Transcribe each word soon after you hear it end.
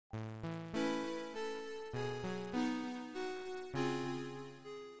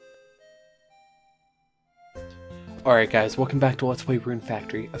Alright guys, welcome back to Let's Play Rune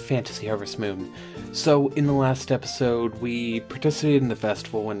Factory, a Fantasy Harvest Moon. So, in the last episode, we participated in the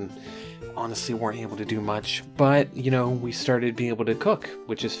festival and honestly weren't able to do much, but, you know, we started being able to cook,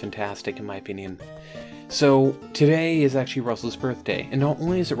 which is fantastic in my opinion. So, today is actually Russell's birthday, and not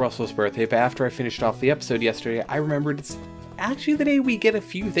only is it Russell's birthday, but after I finished off the episode yesterday, I remembered it's actually the day we get a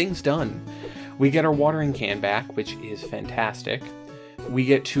few things done. We get our watering can back, which is fantastic. We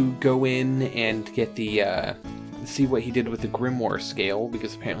get to go in and get the, see what he did with the Grimoire scale,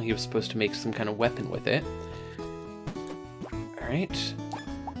 because apparently he was supposed to make some kind of weapon with it. Alright.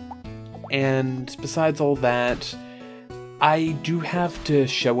 And besides all that, I do have to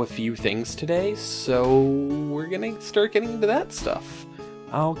show a few things today, so we're gonna start getting into that stuff.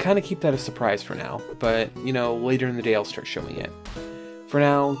 I'll kind of keep that a surprise for now, but, you know, later in the day I'll start showing it. For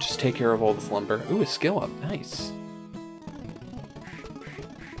now, just take care of all this lumber. Ooh, a skill up. Nice.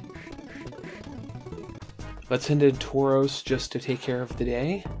 Let's head to Tauros just to take care of the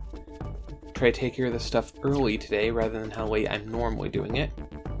day. Try to take care of this stuff early today rather than how late I'm normally doing it.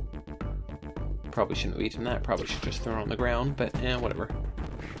 Probably shouldn't have eaten that. Probably should just throw it on the ground, but whatever.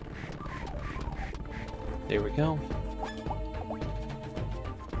 There we go.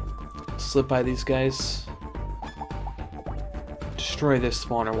 Slip by these guys. Destroy this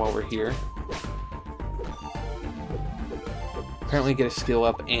spawner while we're here. Apparently get a skill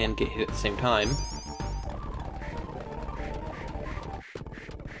up and get hit at the same time.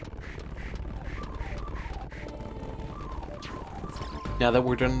 Now that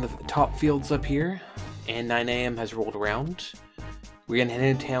we're done with the top fields up here, and 9 AM has rolled around, we're gonna head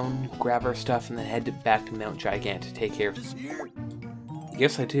into town, grab our stuff, and then head back to Mount Gigant to take care of...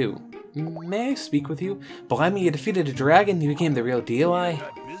 Yes, I do. May I speak with you? Blimey, you defeated a dragon, you became the real deal,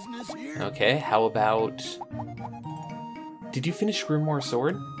 Okay, how about... Did you finish Grimoire's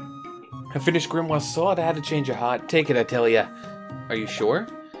sword? I finished Grimoire's sword, I had to change your heart. Take it, I tell ya. Are you sure?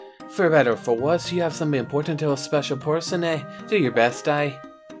 For better or for worse, you have something important to a special person, Do your best,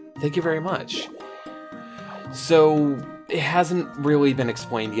 Thank you very much. So, it hasn't really been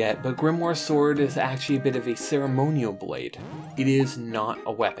explained yet, but Grimoire's sword is actually a bit of a ceremonial blade. It is not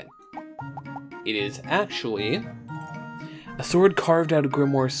a weapon. It is actually a sword carved out of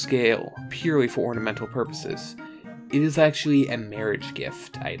Grimoire's scale, purely for ornamental purposes. It is actually a marriage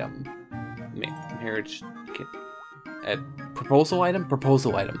gift item. Marriage gift... A proposal item?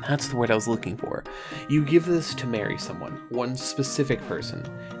 Proposal item. That's the word I was looking for. You give this to marry someone. One specific person.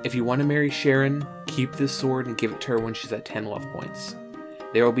 If you want to marry Sharon, keep this sword and give it to her when she's at 10 love points.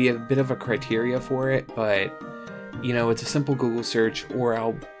 There will be a bit of a criteria for it, but, you know, it's a simple Google search, or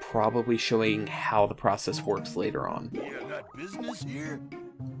I'll probably showing how the process works later on. Yeah, got business here.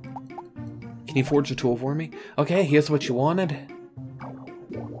 Can you forge a tool for me? Okay, here's what you wanted.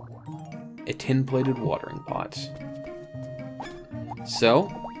 A tin-plated watering pot.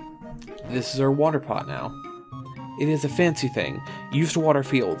 So, this is our water pot now. It is a fancy thing, used to water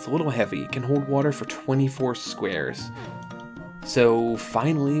fields, a little heavy, can hold water for 24 squares. So,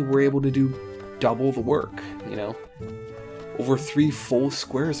 finally, we're able to do double the work, you know? Over 3 full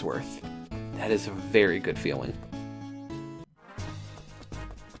squares worth. That is a very good feeling.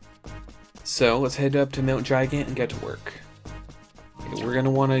 So, let's head up to Mount Gigant and get to work. Okay, we're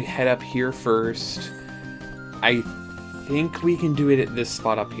gonna want to head up here first. I think we can do it at this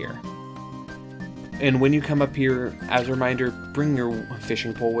spot up here. And when you come up here, as a reminder, bring your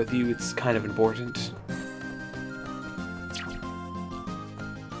fishing pole with you. It's kind of important.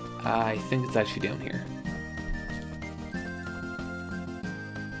 I think it's actually down here.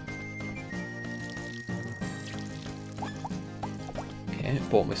 Okay,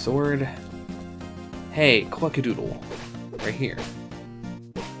 pull my sword. Hey, cluck-a-doodle. Right here.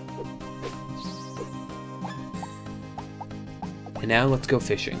 And now let's go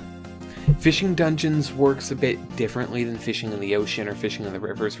fishing. Fishing dungeons works a bit differently than fishing in the ocean or fishing in the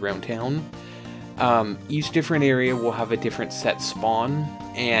rivers around town. Each different area will have a different set spawn,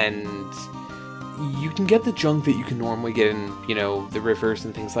 and you can get the junk that you can normally get in, you know, the rivers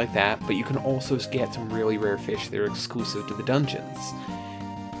and things like that, but you can also get some really rare fish that are exclusive to the dungeons.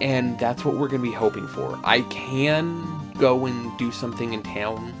 And that's what we're going to be hoping for. I can go and do something in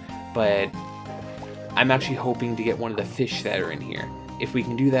town, but I'm actually hoping to get one of the fish that are in here. If we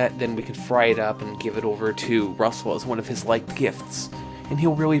can do that, then we can fry it up and give it over to Russell as one of his liked gifts. And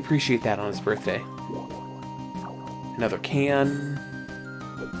he'll really appreciate that on his birthday. Another can.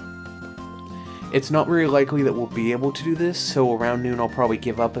 It's not very likely that we'll be able to do this, so around noon I'll probably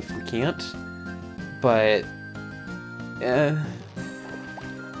give up if we can't. But,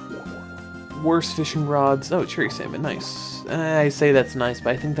 worse fishing rods. Oh, cherry salmon, nice. I say that's nice, but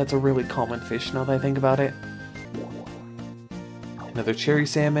I think that's a really common fish now that I think about it. Another cherry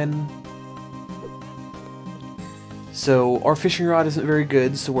salmon. So our fishing rod isn't very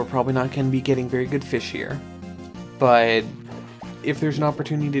good, so we're probably not going to be getting very good fish here. But if there's an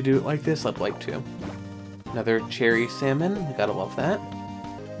opportunity to do it like this, I'd like to. Another cherry salmon. You gotta love that.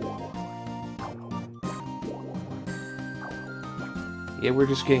 Yeah, we're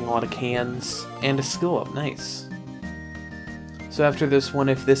just getting a lot of cans and a skill up. Nice. So after this one,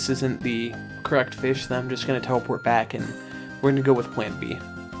 if this isn't the correct fish, then I'm just going to teleport back and we're going to go with plan B.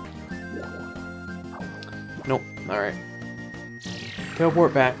 Nope. Alright.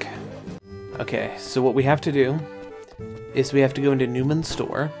 Teleport back. Okay, so what we have to do is we have to go into Newman's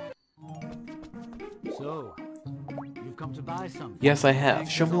store. So, you've come to buy something? Yes, I have.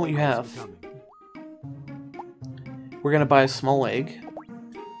 Show me what you have. We're going to buy a small egg.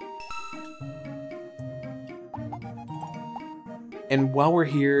 And while we're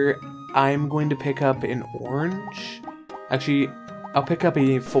here, I'm going to pick up an orange. Actually, I'll pick up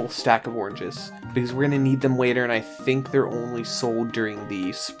a full stack of oranges, because we're going to need them later, and I think they're only sold during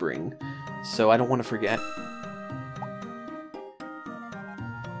the spring. So I don't want to forget.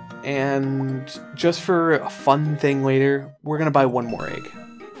 And just for a fun thing later, we're going to buy one more egg.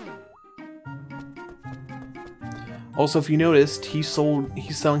 Also, if you noticed, he's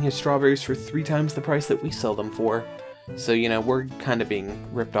selling his strawberries for 3 times the price that we sell them for. So, you know, we're kind of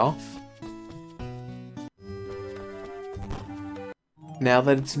being ripped off. Now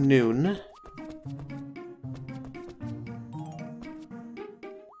that it's noon,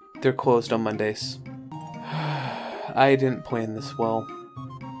 they're closed on Mondays. I didn't plan this well.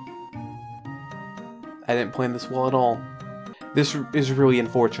 I didn't plan this well at all. This is really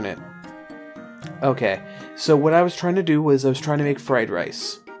unfortunate. Okay, so what I was trying to do was I was trying to make fried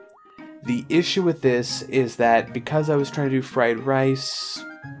rice. The issue with this is that because I was trying to do fried rice,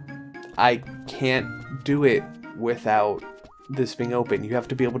 I can't do it without this being open. You have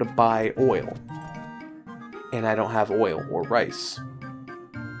to be able to buy oil. And I don't have oil or rice.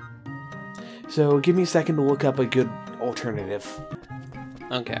 So give me a second to look up a good alternative.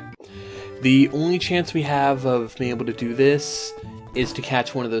 Okay. The only chance we have of being able to do this is to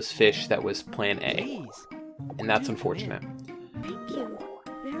catch one of those fish that was plan A. And that's unfortunate. Thank you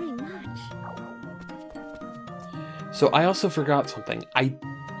very much. So I also forgot something. I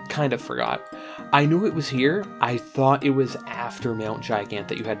kind of forgot. I knew it was here. I thought it was after Mount Gigant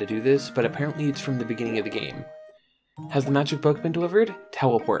that you had to do this, but apparently it's from the beginning of the game. Has the magic book been delivered?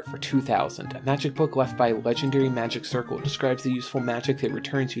 Teleport for 2,000. A magic book left by Legendary Magic Circle describes the useful magic that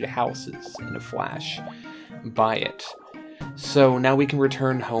returns you to houses in a flash. Buy it. So now we can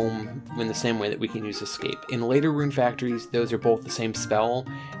return home in the same way that we can use escape. In later rune factories, those are both the same spell.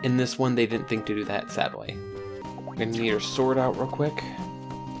 In this one, they didn't think to do that, sadly. We're gonna need our sword out real quick.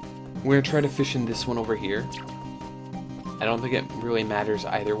 We're gonna try to fish in this one over here. I don't think it really matters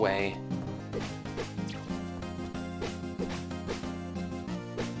either way.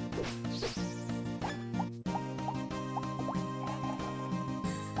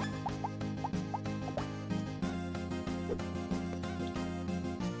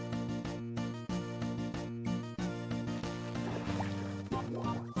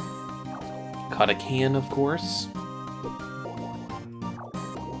 Caught a can, of course.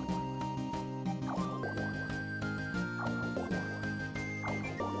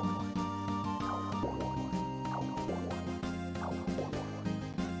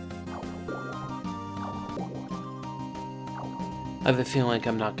 I have a feeling like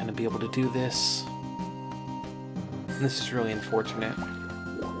I'm not going to be able to do this. And this is really unfortunate.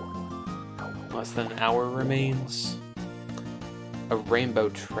 Less than an hour remains. A rainbow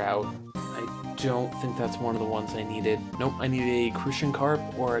trout. I don't think that's one of the ones I needed. Nope, I need a C.Carp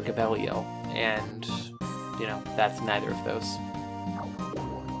or a Gibelio. And, you know, that's neither of those.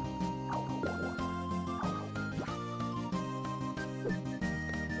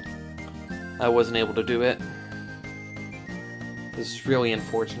 I wasn't able to do it. This is really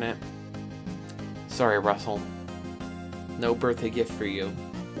unfortunate. Sorry, Russell. No birthday gift for you.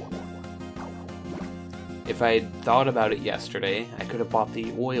 If I had thought about it yesterday, I could have bought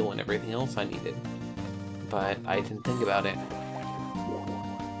the oil and everything else I needed. But I didn't think about it.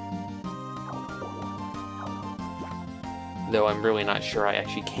 Though I'm really not sure I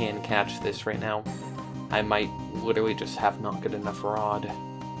actually can catch this right now. I might literally just have not good enough rod.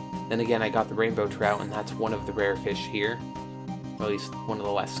 Then again, I got the rainbow trout, and that's one of the rare fish here. Or at least one of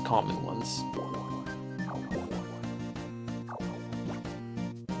the less common ones.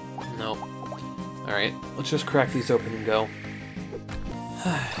 Nope. Alright, let's just crack these open and go.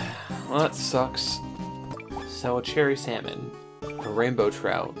 Well, that sucks. So, a cherry salmon, a rainbow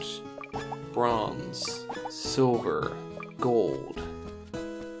trout, bronze, silver, gold.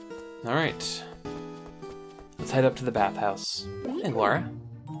 Alright. Let's head up to the bathhouse. Hey, Laura.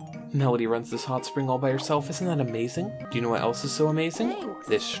 Melody runs this hot spring all by herself. Isn't that amazing? Do you know what else is so amazing? Thanks.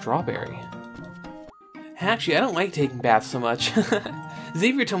 This strawberry. Actually, I don't like taking baths so much.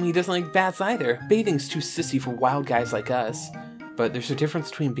 Xavier told me he doesn't like baths either. Bathing's too sissy for wild guys like us. But there's a difference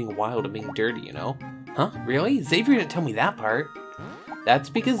between being wild and being dirty, you know? Huh? Really? Xavier didn't tell me that part. That's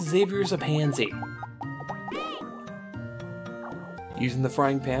because Xavier's a pansy. Using the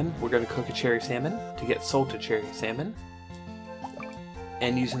frying pan, we're going to cook a cherry salmon to get salted cherry salmon.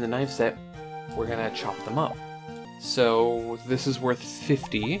 And using the knife set, we're going to chop them up. So this is worth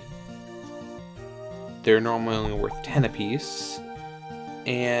 50. They're normally only worth 10 apiece.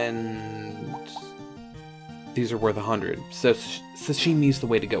 And these are worth 100. So sashimi's the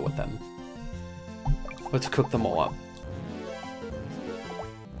way to go with them. Let's cook them all up.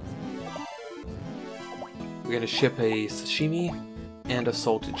 We're going to ship a sashimi and a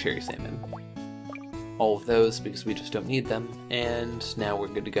salted cherry salmon. All of those because we just don't need them. And now we're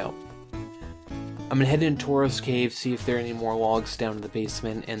good to go. I'm going to head into Toro's cave, see if there are any more logs down in the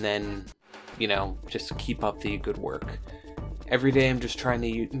basement, and then, you know, just keep up the good work. Every day I'm just trying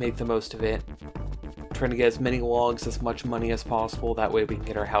to make the most of it. Trying to get as many logs, as much money as possible, that way we can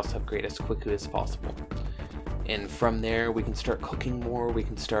get our house upgrade as quickly as possible. And from there, we can start cooking more, we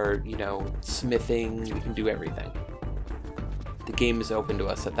can start, you know, smithing, we can do everything. The game is open to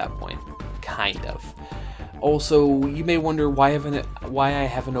us at that point. Kind of. Also, you may wonder why I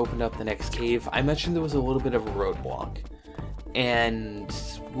haven't opened up the next cave. I mentioned there was a little bit of a roadblock. And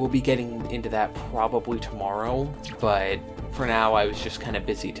we'll be getting into that probably tomorrow, but for now I was just kind of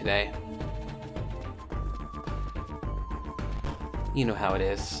busy today. You know how it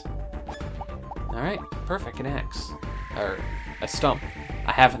is. Alright, perfect, an axe. Or, a stump.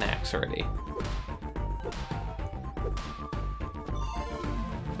 I have an axe already.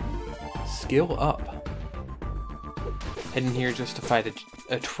 Skill up. Heading here just to fight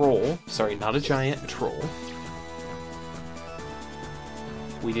a troll. Sorry, not a giant, a troll.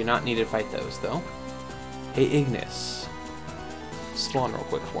 We do not need to fight those, though. Hey, Ignis. Spawn real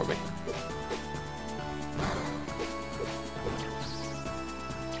quick for me.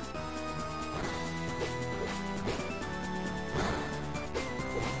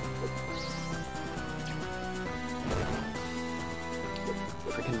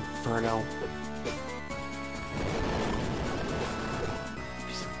 Freaking Inferno.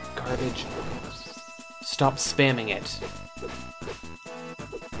 Piece of garbage. Stop spamming it.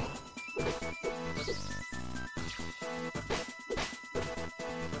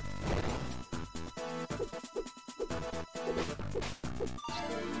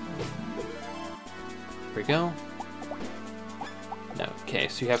 There we go. Okay,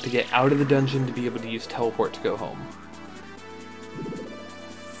 so you have to get out of the dungeon to be able to use teleport to go home.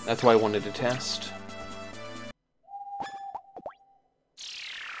 That's why I wanted to test.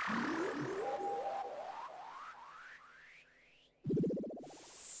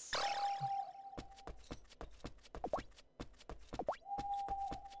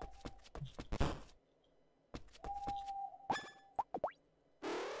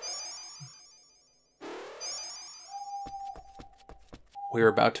 We're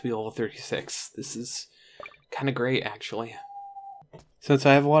about to be level 36. This is kind of great, actually. Since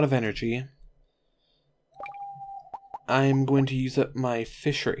I have a lot of energy, I'm going to use up my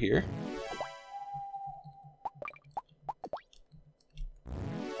fish right here.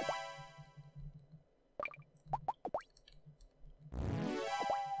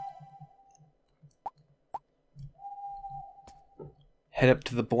 Head up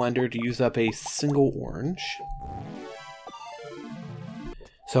to the blender to use up a single orange.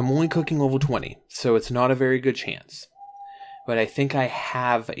 So I'm only cooking level 20, so it's not a very good chance. But I think I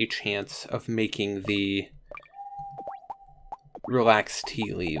have a chance of making the relaxed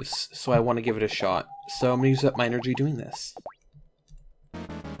tea leaves, so I want to give it a shot. So I'm going to use up my energy doing this.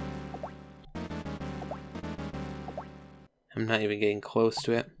 I'm not even getting close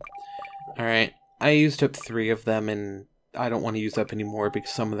to it. Alright, I used up 3 of them, and I don't want to use up any more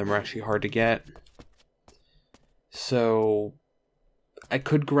because some of them are actually hard to get. So I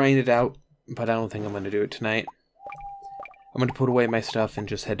could grind it out, but I don't think I'm going to do it tonight. I'm going to put away my stuff and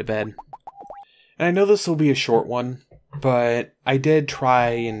just head to bed. And I know this will be a short one, but I did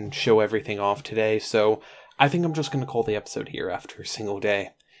try and show everything off today, so I think I'm just going to call the episode here after a single day.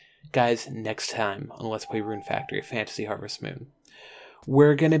 Guys, next time on Let's Play Rune Factory Fantasy Harvest Moon,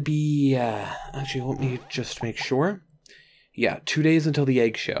 we're going to be... actually, let me just make sure. Yeah, 2 days until the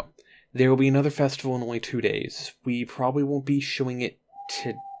egg show. There will be another festival in only 2 days. We probably won't be showing it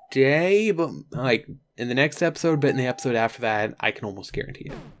today, but like in the next episode, but in the episode after that, I can almost guarantee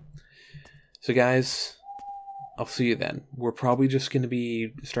it. So guys, I'll see you then. We're probably just going to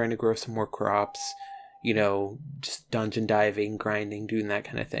be starting to grow some more crops, you know, just dungeon diving, grinding, doing that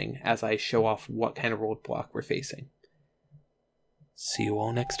kind of thing, as I show off what kind of roadblock we're facing. See you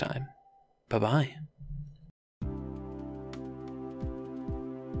all next time. Bye-bye.